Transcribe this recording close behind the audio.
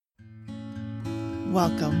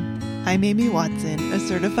Welcome. I'm Amy Watson, a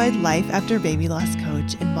certified life after baby loss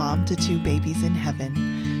coach and mom to 2 babies in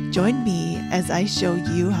heaven. Join me as I show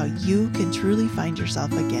you how you can truly find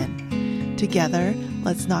yourself again. Together,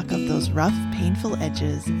 let's knock off those rough, painful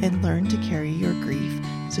edges and learn to carry your grief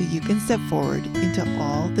so you can step forward into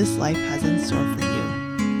all this life has in store for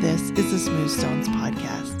you. This is the Smooth Stones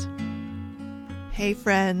Podcast. Hey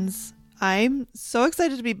friends, I'm so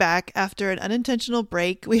excited to be back after an unintentional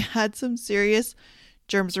break. We had some serious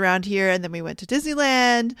germs around here, and then we went to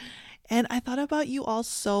Disneyland, and I thought about you all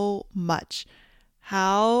so much.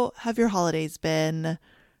 How have your holidays been?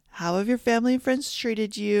 How have your family and friends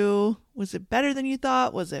treated you? Was it better than you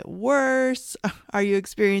thought? Was it worse? Are you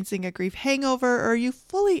experiencing a grief hangover, or are you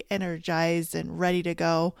fully energized and ready to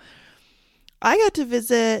go? I got to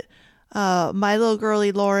visit my little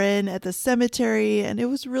girlie Lauren at the cemetery, and it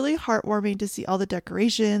was really heartwarming to see all the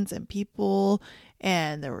decorations and people,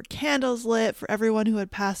 and there were candles lit for everyone who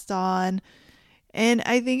had passed on. And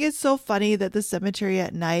I think it's so funny that the cemetery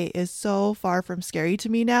at night is so far from scary to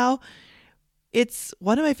me now. It's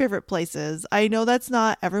one of my favorite places. I know that's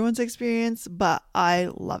not everyone's experience, but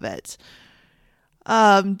I love it.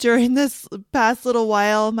 During this past little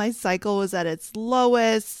while, my cycle was at its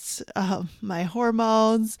lowest, my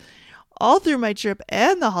hormones, all through my trip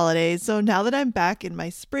and the holidays. So now that I'm back in my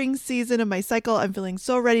spring season of my cycle, I'm feeling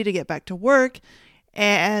so ready to get back to work,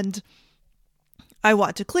 and I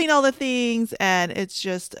want to clean all the things, and it's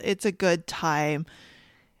a good time.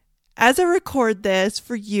 As I record this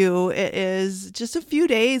for you, it is just a few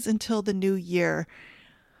days until the new year.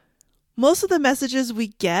 Most of the messages we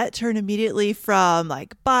get turn immediately from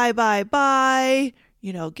like, bye,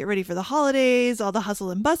 get ready for the holidays, all the hustle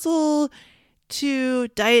and bustle, to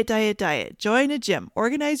diet, join a gym,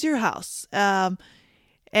 organize your house,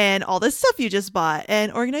 and all this stuff you just bought, and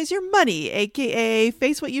organize your money, aka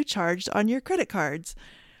face what you charged on your credit cards.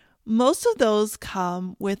 Most of those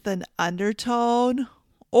come with an undertone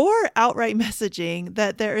or outright messaging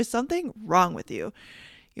that there is something wrong with you.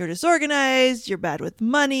 You're disorganized, you're bad with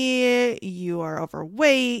money, you are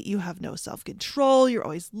overweight, you have no self-control, you're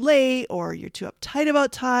always late, or you're too uptight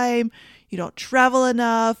about time, you don't travel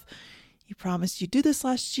enough, you promised you'd do this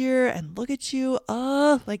last year, and look at you,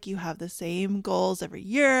 like you have the same goals every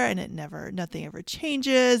year and nothing ever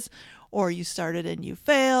changes, or you started and you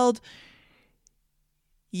failed.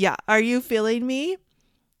 Yeah, are you feeling me?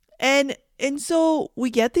 And so we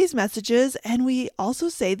get these messages, and we also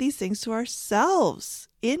say these things to ourselves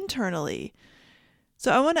internally.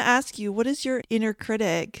 So I want to ask you, what is your inner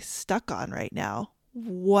critic stuck on right now?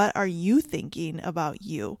 What are you thinking about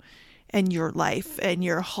you and your life and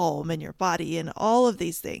your home and your body and all of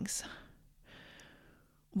these things?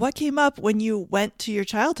 What came up when you went to your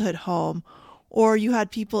childhood home or you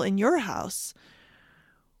had people in your house?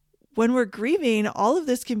 When we're grieving, all of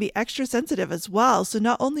this can be extra sensitive as well. So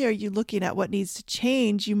not only are you looking at what needs to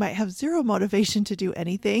change, you might have zero motivation to do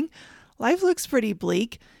anything. Life looks pretty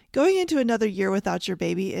bleak. Going into another year without your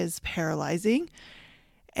baby is paralyzing.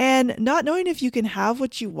 And not knowing if you can have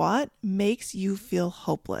what you want makes you feel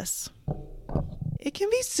hopeless. It can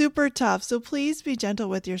be super tough, so please be gentle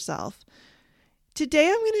with yourself. Today,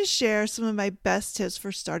 I'm going to share some of my best tips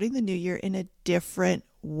for starting the new year in a different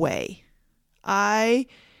way. I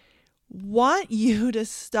want you to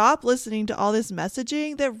stop listening to all this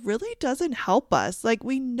messaging that really doesn't help us. Like,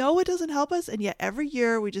 we know it doesn't help us, and yet every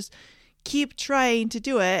year we just keep trying to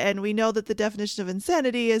do it, and we know that the definition of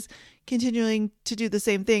insanity is continuing to do the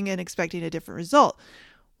same thing and expecting a different result.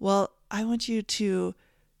 Well, I want you to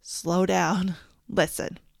slow down.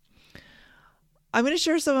 Listen. I'm going to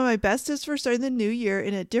share some of my best tips for starting the new year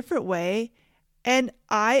in a different way, and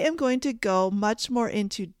I am going to go much more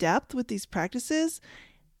into depth with these practices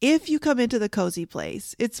if you come into the Cozy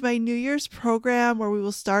Place. It's my New Year's program where we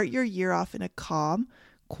will start your year off in a calm,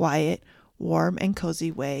 quiet, warm, and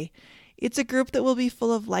cozy way. It's a group that will be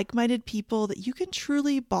full of like-minded people that you can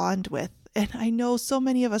truly bond with, and I know so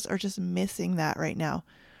many of us are just missing that right now.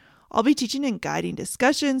 I'll be teaching and guiding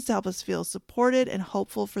discussions to help us feel supported and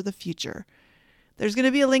hopeful for the future. There's going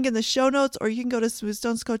to be a link in the show notes, or you can go to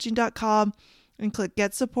smoothstonescoaching.com and click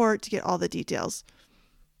Get Support to get all the details.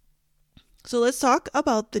 So let's talk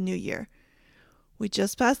about the new year. We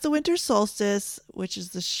just passed the winter solstice, which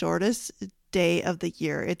is the shortest day of the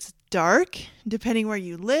year. It's dark, depending where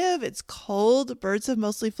you live. It's cold. Birds have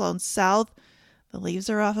mostly flown south. The leaves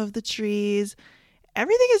are off of the trees.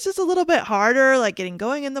 Everything is just a little bit harder, like getting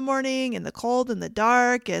going in the morning, in the cold, in the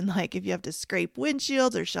dark, and like if you have to scrape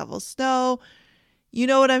windshields or shovel snow, you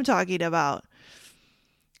know what I'm talking about.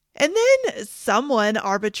 And then someone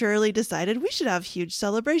arbitrarily decided we should have huge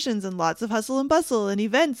celebrations and lots of hustle and bustle and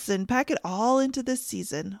events and pack it all into this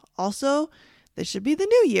season. Also, this should be the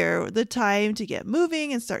new year, the time to get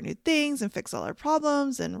moving and start new things and fix all our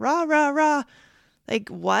problems and rah, rah, rah. Like,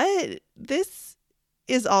 what? This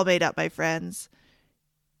is all made up, my friends.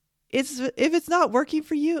 If it's not working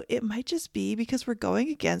for you, it might just be because we're going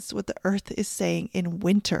against what the earth is saying in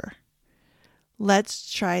winter.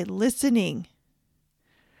 Let's try listening.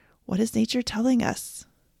 What is nature telling us?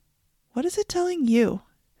 What is it telling you?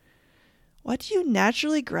 What do you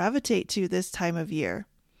naturally gravitate to this time of year?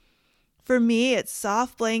 For me, it's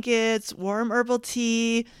soft blankets, warm herbal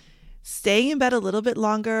tea, staying in bed a little bit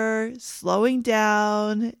longer, slowing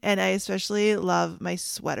down, and I especially love my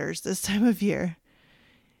sweaters this time of year.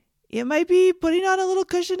 It might be putting on a little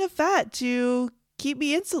cushion of fat to keep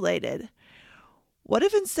me insulated. What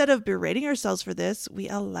if instead of berating ourselves for this, we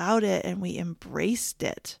allowed it and we embraced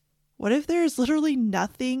it? What if there is literally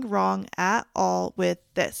nothing wrong at all with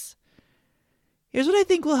this? Here's what I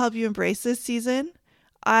think will help you embrace this season.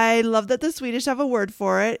 I love that the Swedish have a word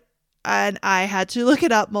for it, and I had to look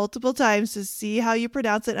it up multiple times to see how you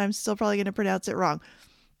pronounce it. I'm still probably going to pronounce it wrong.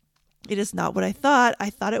 It is not what I thought. I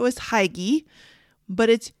thought it was hygge, but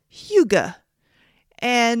it's hygge.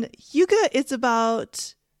 And hygge is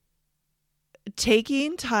about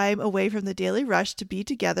taking time away from the daily rush to be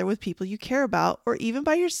together with people you care about, or even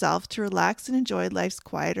by yourself to relax and enjoy life's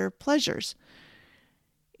quieter pleasures.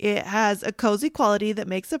 It has a cozy quality that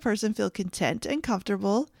makes a person feel content and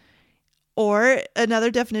comfortable. Or another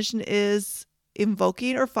definition is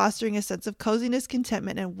invoking or fostering a sense of coziness,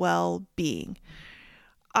 contentment, and well-being.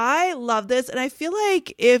 I love this, and I feel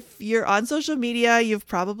like if you're on social media, you've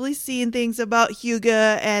probably seen things about hygge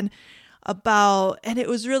and it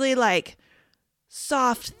was really like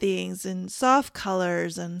soft things and soft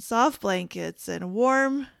colors and soft blankets and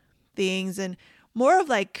warm things and more of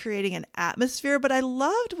like creating an atmosphere. But I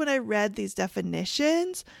loved when I read these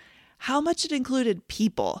definitions, how much it included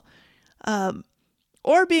people,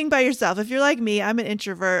 or being by yourself. If you're like me, I'm an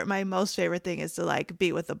introvert. My most favorite thing is to like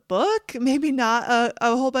be with a book, maybe not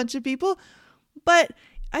a whole bunch of people, but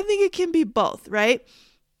I think it can be both, right?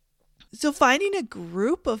 So finding a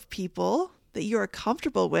group of people that you are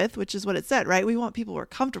comfortable with, which is what it said, right? We want people we're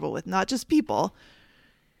comfortable with, not just people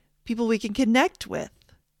we can connect with.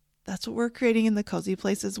 That's what we're creating in the Cozy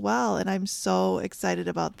Place as well. And I'm so excited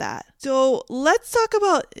about that. So let's talk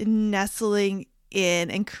about nestling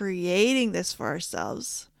in and creating this for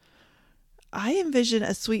ourselves. I envision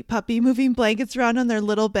a sweet puppy moving blankets around on their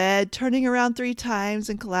little bed, turning around 3 times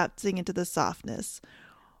and collapsing into the softness.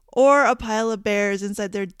 Or a pile of bears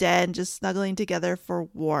inside their den just snuggling together for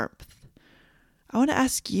warmth. I want to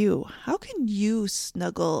ask you, how can you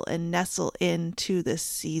snuggle and nestle into this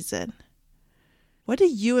season? What do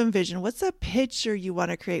you envision? What's that picture you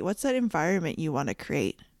want to create? What's that environment you want to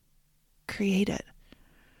create? Create it.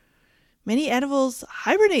 Many animals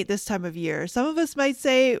hibernate this time of year. Some of us might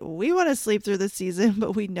say we want to sleep through the season,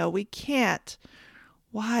 but we know we can't.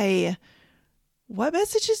 Why? What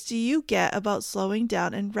messages do you get about slowing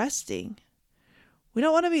down and resting? We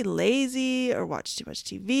don't want to be lazy or watch too much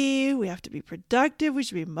TV. We have to be productive. We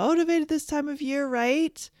should be motivated this time of year,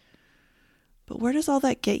 right? But where does all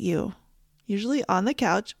that get you? Usually on the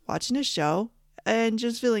couch, watching a show, and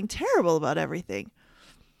just feeling terrible about everything.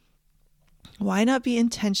 Why not be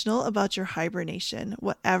intentional about your hibernation,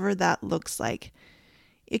 whatever that looks like?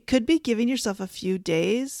 It could be giving yourself a few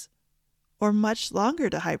days or much longer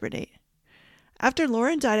to hibernate. After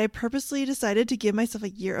Lauren died, I purposely decided to give myself a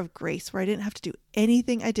year of grace where I didn't have to do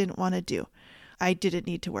anything I didn't want to do. I didn't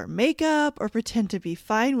need to wear makeup or pretend to be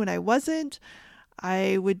fine when I wasn't.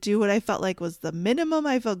 I would do what I felt like was the minimum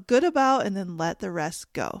I felt good about and then let the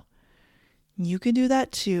rest go. You can do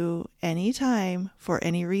that too, anytime, for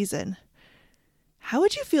any reason. How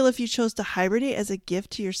would you feel if you chose to hibernate as a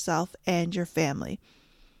gift to yourself and your family?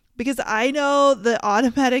 Because I know the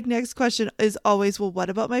automatic next question is always, well,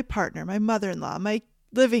 what about my partner, my mother-in-law, my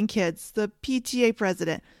living kids, the PTA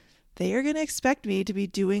president? They are going to expect me to be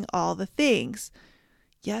doing all the things.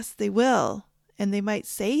 Yes, they will. And they might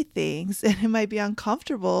say things and it might be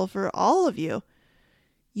uncomfortable for all of you.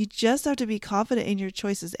 You just have to be confident in your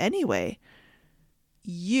choices anyway.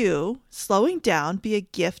 You, slowing down, be a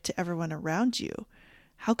gift to everyone around you.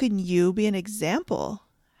 How can you be an example?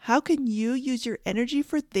 How can you use your energy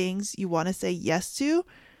for things you want to say yes to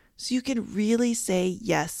so you can really say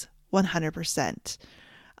yes 100%?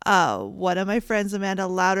 One of my friends, Amanda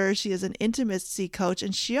Louder, she is an intimacy coach,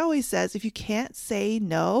 and she always says if you can't say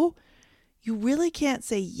no, you really can't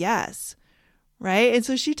say yes. right? And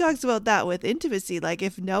so she talks about that with intimacy. Like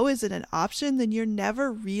if no isn't an option, then you're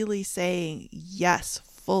never really saying yes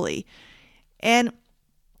fully. And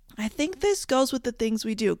I think this goes with the things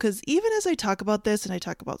we do, because even as I talk about this and I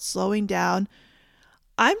talk about slowing down,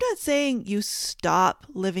 I'm not saying you stop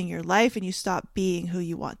living your life and you stop being who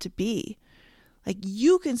you want to be. Like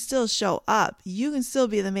you can still show up. You can still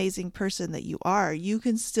be the amazing person that you are. You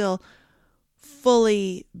can still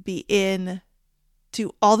fully be in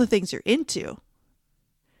to all the things you're into.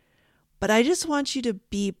 But I just want you to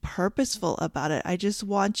be purposeful about it. I just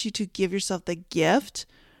want you to give yourself the gift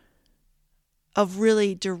of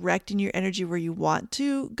really directing your energy where you want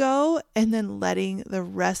to go and then letting the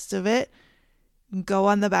rest of it go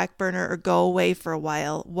on the back burner or go away for a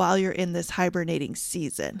while you're in this hibernating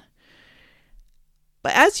season.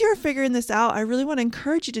 But as you're figuring this out, I really want to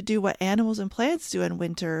encourage you to do what animals and plants do in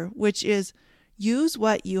winter, which is use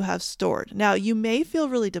what you have stored. Now, you may feel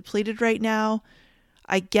really depleted right now.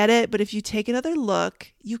 I get it, but if you take another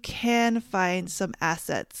look, you can find some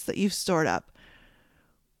assets that you've stored up.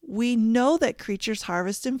 We know that creatures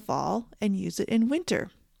harvest in fall and use it in winter.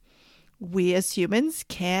 We as humans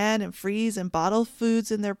can and freeze and bottle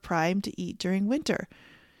foods in their prime to eat during winter.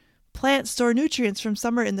 Plants store nutrients from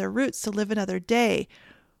summer in their roots to live another day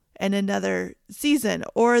and another season,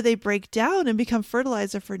 or they break down and become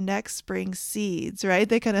fertilizer for next spring seeds, right?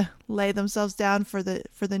 They kind of lay themselves down for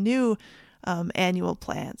the new annual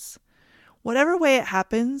plants. Whatever way it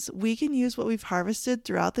happens, we can use what we've harvested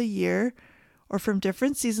throughout the year or from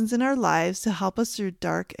different seasons in our lives to help us through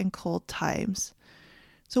dark and cold times.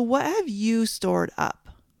 So what have you stored up?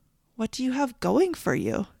 What do you have going for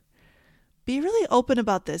you? Be really open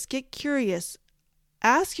about this. Get curious.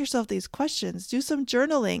 Ask yourself these questions. Do some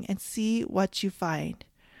journaling and see what you find.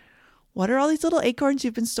 What are all these little acorns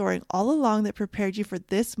you've been storing all along that prepared you for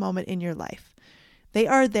this moment in your life? They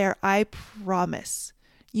are there, I promise.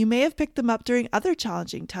 You may have picked them up during other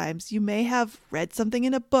challenging times. You may have read something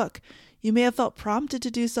in a book. You may have felt prompted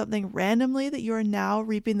to do something randomly that you are now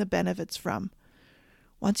reaping the benefits from.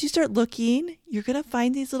 Once you start looking, you're going to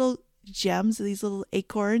find these little gems, these little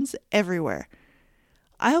acorns everywhere.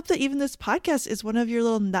 I hope that even this podcast is one of your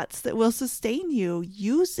little nuts that will sustain you.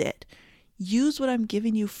 Use it. Use what I'm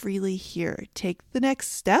giving you freely here. Take the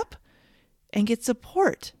next step and get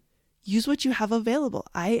support. Use what you have available.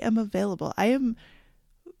 I am available. I am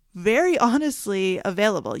very honestly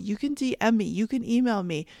available. You can DM me. You can email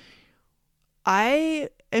me. I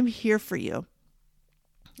am here for you.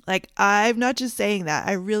 Like, I'm not just saying that.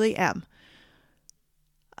 I really am.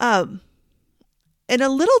 And a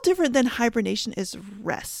little different than hibernation is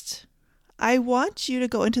rest. I want you to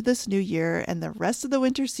go into this new year and the rest of the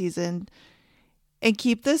winter season and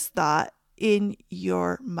keep this thought in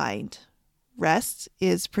your mind. Rest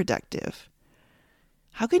is productive.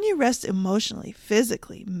 How can you rest emotionally,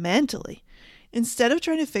 physically, mentally? Instead of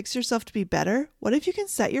trying to fix yourself to be better, what if you can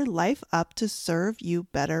set your life up to serve you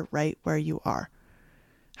better right where you are?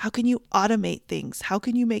 How can you automate things? How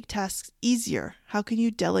can you make tasks easier? How can you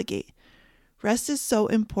delegate? Rest is so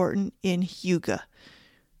important in Hygge.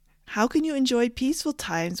 How can you enjoy peaceful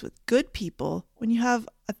times with good people when you have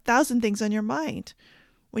 1,000 things on your mind?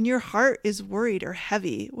 When your heart is worried or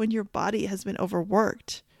heavy? When your body has been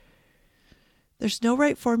overworked? There's no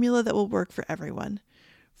right formula that will work for everyone.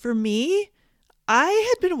 For me, I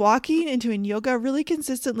had been walking and doing yoga really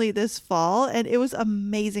consistently this fall, and it was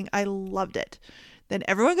amazing. I loved it. Then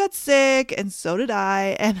everyone got sick, and so did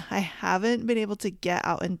I, and I haven't been able to get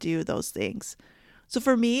out and do those things. So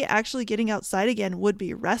for me, actually getting outside again would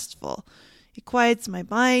be restful. It quiets my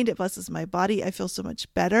mind, it blesses my body, I feel so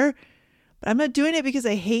much better. But I'm not doing it because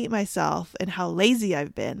I hate myself and how lazy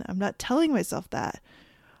I've been. I'm not telling myself that.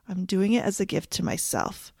 I'm doing it as a gift to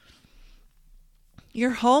myself.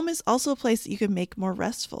 Your home is also a place that you can make more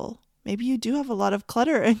restful. Maybe you do have a lot of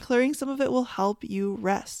clutter, and clearing some of it will help you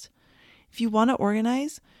rest. If you want to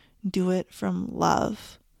organize, do it from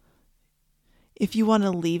love. If you want to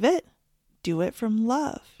leave it, do it from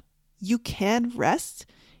love. You can rest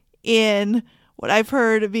in what I've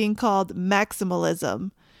heard being called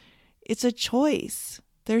maximalism. It's a choice.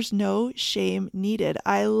 There's no shame needed.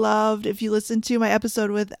 I loved, if you listen to my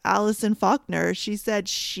episode with Allison Faulkner, she said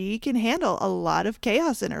she can handle a lot of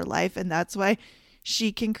chaos in her life, and that's why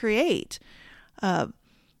she can create. And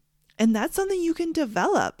that's something you can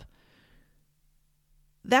develop.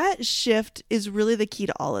 That shift is really the key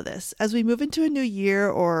to all of this. As we move into a new year,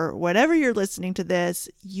 or whenever you're listening to this,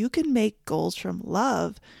 you can make goals from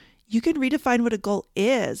love. You can redefine what a goal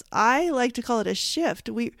is. I like to call it a shift.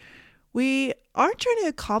 We aren't trying to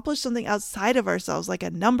accomplish something outside of ourselves, like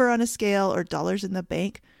a number on a scale or dollars in the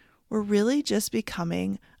bank. We're really just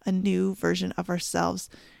becoming a new version of ourselves.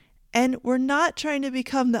 And we're not trying to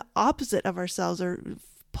become the opposite of ourselves or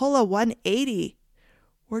pull a 180.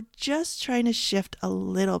 We're just trying to shift a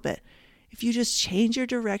little bit. If you just change your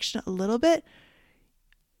direction a little bit,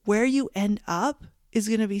 where you end up is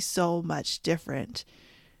going to be so much different.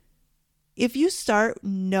 If you start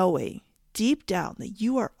knowing deep down that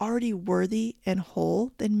you are already worthy and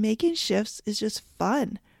whole, then making shifts is just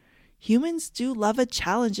fun. Humans do love a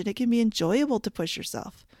challenge, and it can be enjoyable to push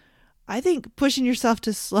yourself. I think pushing yourself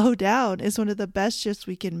to slow down is one of the best shifts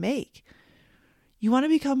we can make. You want to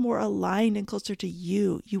become more aligned and closer to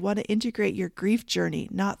you. You want to integrate your grief journey,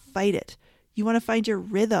 not fight it. You want to find your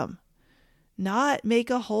rhythm, not make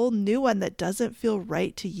a whole new one that doesn't feel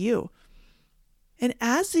right to you. And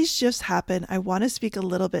as these shifts happen, I want to speak a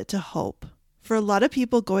little bit to hope. For a lot of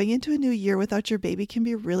people, going into a new year without your baby can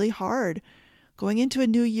be really hard. Going into a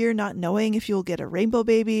new year not knowing if you'll get a rainbow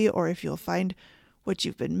baby or if you'll find what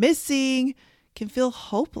you've been missing can feel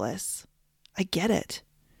hopeless. I get it.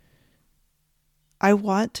 I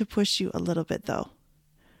want to push you a little bit though.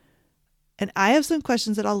 And I have some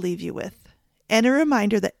questions that I'll leave you with. And a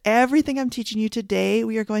reminder that everything I'm teaching you today,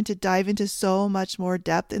 we are going to dive into so much more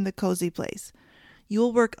depth in the Cozy Place. You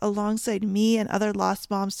will work alongside me and other lost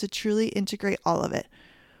moms to truly integrate all of it.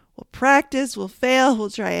 We'll practice, we'll fail, we'll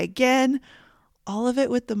try again. All of it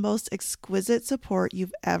with the most exquisite support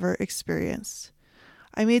you've ever experienced.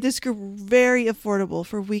 I made this group very affordable.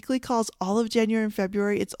 For weekly calls all of January and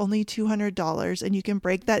February, it's only $200, and you can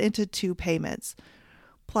break that into 2 payments.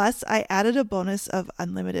 Plus, I added a bonus of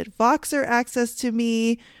unlimited Voxer access to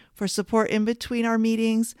me for support in between our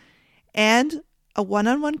meetings and a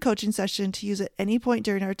one-on-one coaching session to use at any point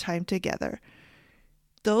during our time together.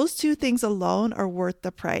 Those 2 things alone are worth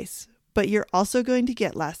the price, but you're also going to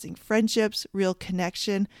get lasting friendships, real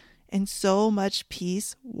connection, and so much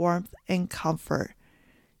peace, warmth, and comfort.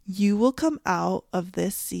 You will come out of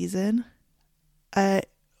this season a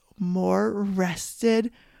more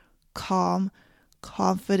rested, calm,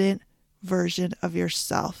 confident version of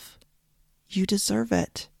yourself. You deserve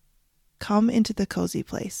it. Come into the Cozy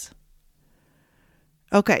Place.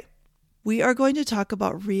 Okay, we are going to talk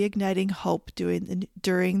about reigniting hope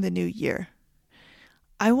during the new year.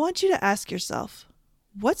 I want you to ask yourself,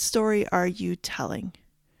 what story are you telling?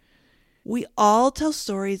 We all tell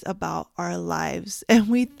stories about our lives, and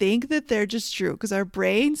we think that they're just true because our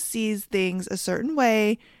brain sees things a certain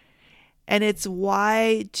way. And it's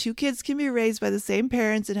why 2 kids can be raised by the same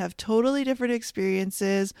parents and have totally different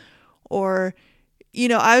experiences. Or,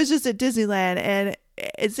 I was just at Disneyland and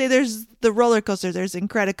say there's the roller coaster, there's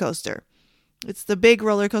Incredicoaster. It's the big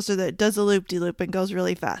roller coaster that does a loop-de-loop and goes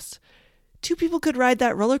really fast. 2 people could ride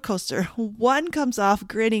that roller coaster. One comes off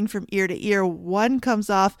grinning from ear to ear. One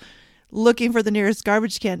comes off looking for the nearest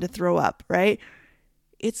garbage can to throw up, right?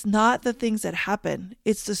 It's not the things that happen.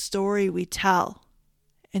 It's the story we tell.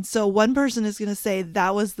 And so one person is going to say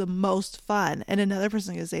that was the most fun, and another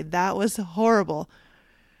person is going to say that was horrible,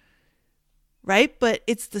 right? But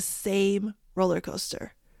it's the same roller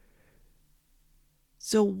coaster.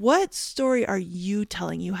 So what story are you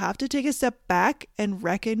telling? You have to take a step back and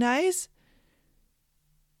recognize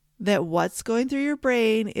that what's going through your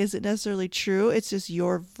brain isn't necessarily true. It's just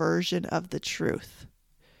your version of the truth.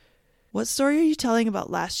 What story are you telling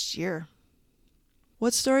about last year?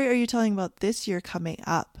 What story are you telling about this year coming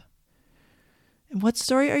up? And what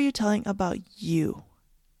story are you telling about you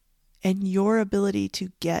and your ability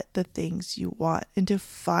to get the things you want and to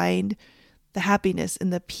find the happiness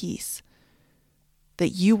and the peace that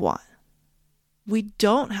you want? We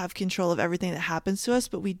don't have control of everything that happens to us,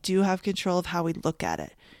 but we do have control of how we look at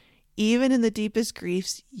it. Even in the deepest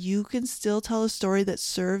griefs, you can still tell a story that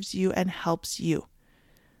serves you and helps you.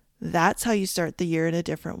 That's how you start the year in a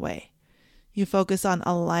different way. You focus on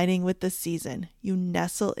aligning with the season. You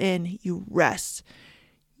nestle in, you rest.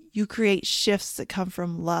 You create shifts that come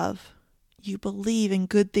from love. You believe in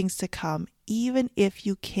good things to come, even if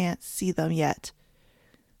you can't see them yet.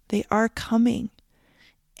 They are coming,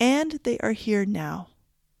 and they are here now.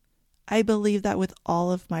 I believe that with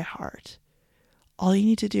all of my heart. All you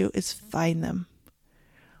need to do is find them.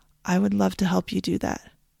 I would love to help you do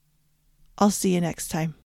that. I'll see you next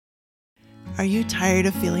time. Are you tired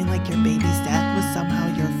of feeling like your baby's death was somehow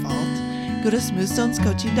your fault? Go to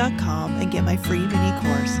smoothstonescoaching.com and get my free mini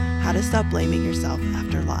course, How to Stop Blaming Yourself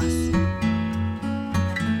After Loss.